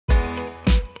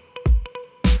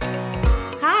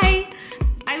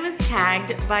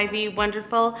tagged by the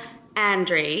wonderful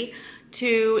ANDRI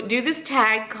to do this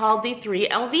tag called the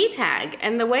 3LV tag.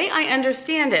 And the way I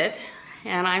understand it,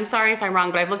 and I'm sorry if I'm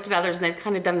wrong, but I've looked at others and they've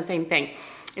kind of done the same thing.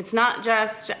 It's not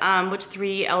just which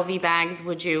 3LV bags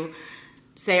would you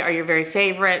say are your very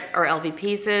favorite, or LV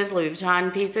pieces, Louis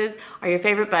Vuitton pieces are your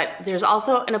favorite, but there's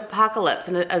also an apocalypse,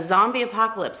 and a zombie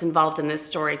apocalypse involved in this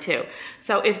story too.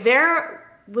 So if there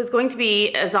was going to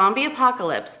be a zombie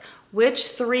apocalypse, which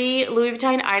 3 Louis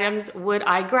Vuitton items would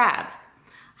I grab?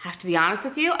 I have to be honest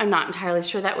with you, I'm not entirely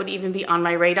sure that would even be on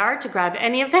my radar to grab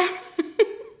any of them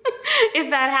if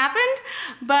that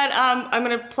happened, but I'm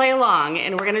gonna play along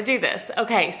and we're gonna do this.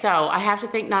 Okay, so I have to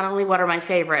think not only what are my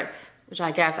favorites, which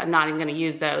I guess I'm not even gonna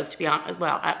use those to be honest,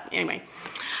 well, anyway.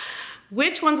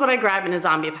 Which ones would I grab in a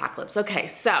zombie apocalypse? Okay,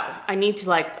 so I need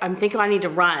to I'm thinking I need to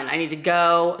run, I need to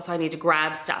go, so I need to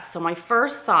grab stuff. So my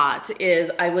first thought is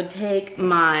I would take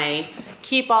my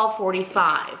Keep All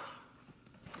 45,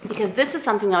 because this is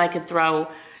something that I could throw,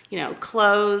 you know,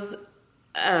 clothes,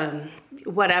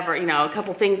 whatever, you know, a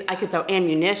couple things. I could throw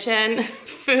ammunition,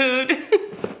 food,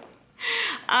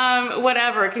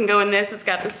 whatever can go in this. It's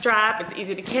got the strap, it's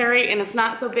easy to carry, and it's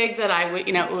not so big that I would,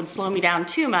 you know, it would slow me down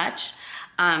too much,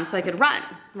 so I could run,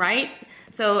 right?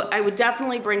 So I would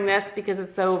definitely bring this because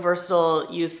it's so versatile,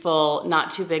 useful,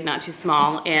 not too big, not too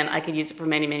small, and I could use it for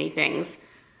many, many things,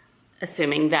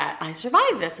 assuming that I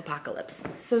survive this apocalypse.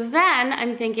 So then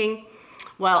I'm thinking,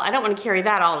 well, I don't want to carry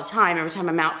that all the time, every time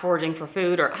I'm out foraging for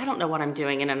food, or I don't know what I'm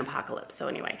doing in an apocalypse. So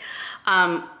anyway,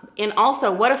 and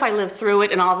also, what if I live through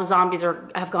it and all the zombies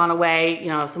have gone away, you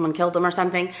know, someone killed them or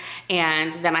something,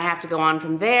 and then I have to go on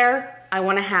from there? I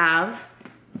want to have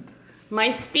my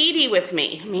Speedy with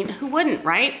me. I mean, who wouldn't,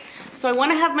 right? So I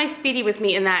want to have my Speedy with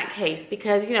me in that case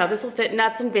because, you know, this will fit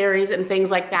nuts and berries and things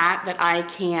like that that I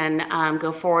can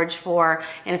go forage for,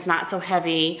 and it's not so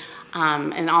heavy,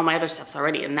 and all my other stuff's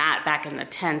already in that, back in the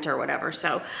tent or whatever.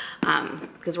 So,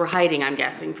 because we're hiding, I'm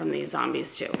guessing, from these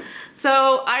zombies too.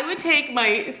 So I would take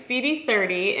my Speedy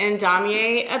 30 in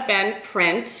Damier Ebene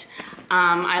print.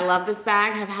 I love this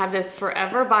bag. I've had this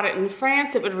forever. Bought it in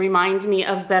France. It would remind me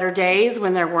of better days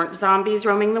when there weren't zombies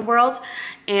roaming the world.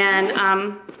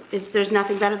 And there's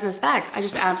nothing better than this bag. I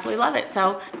just absolutely love it.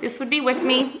 So this would be with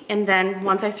me. And then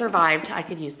once I survived, I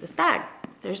could use this bag.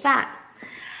 There's that.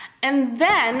 And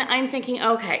then I'm thinking,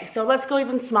 okay, so let's go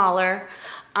even smaller.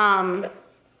 I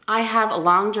have a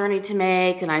long journey to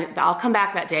make, and I'll come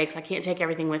back that day because I can't take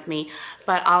everything with me.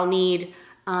 But I'll need,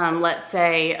 let's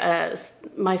say,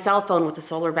 my cell phone with a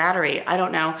solar battery, I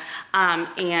don't know,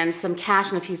 and some cash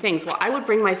and a few things. Well, I would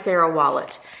bring my Sarah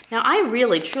wallet. Now, I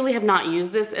really, truly have not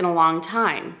used this in a long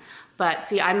time, but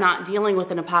see, I'm not dealing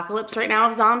with an apocalypse right now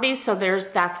of zombies, so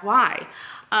that's why.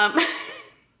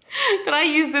 But I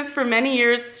used this for many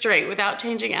years straight without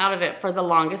changing out of it for the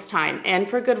longest time, and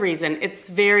for good reason. It's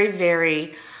very,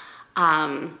 very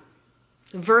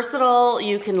versatile.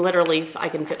 You can literally, I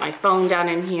can fit my phone down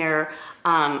in here.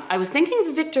 I was thinking of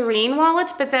a Victorine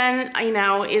wallet, but then, you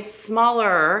know, it's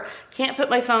smaller, can't put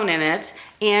my phone in it,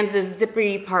 and the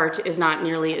zippy part is not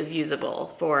nearly as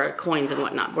usable for coins and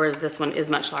whatnot, whereas this one is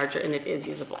much larger and it is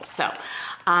usable. So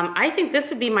I think this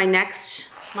would be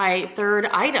my third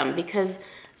item, because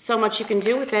so much you can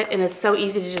do with it, and it's so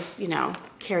easy to just, you know,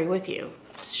 carry with you.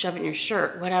 Just shove it in your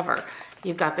shirt, whatever.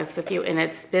 You've got this with you, and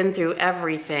it's been through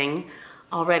everything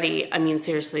already. I mean,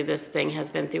 seriously, this thing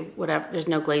has been through whatever. There's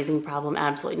no glazing problem,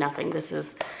 absolutely nothing. This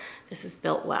is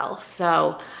built well.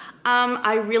 So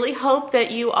I really hope that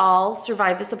you all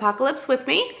survive this apocalypse with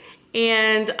me,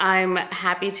 and I'm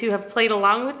happy to have played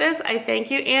along with this. I thank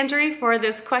you, ANDRI, for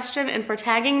this question and for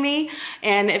tagging me.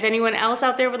 And if anyone else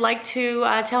out there would like to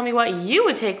tell me what you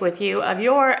would take with you of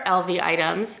your LV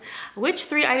items, which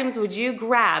 3 items would you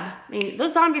grab? I mean,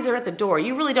 those zombies are at the door.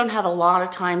 You really don't have a lot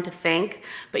of time to think,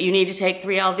 but you need to take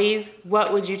 3 LVs.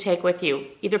 What would you take with you?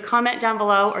 Either comment down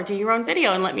below or do your own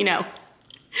video and let me know.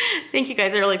 Thank you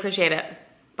guys, I really appreciate it.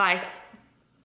 Bye.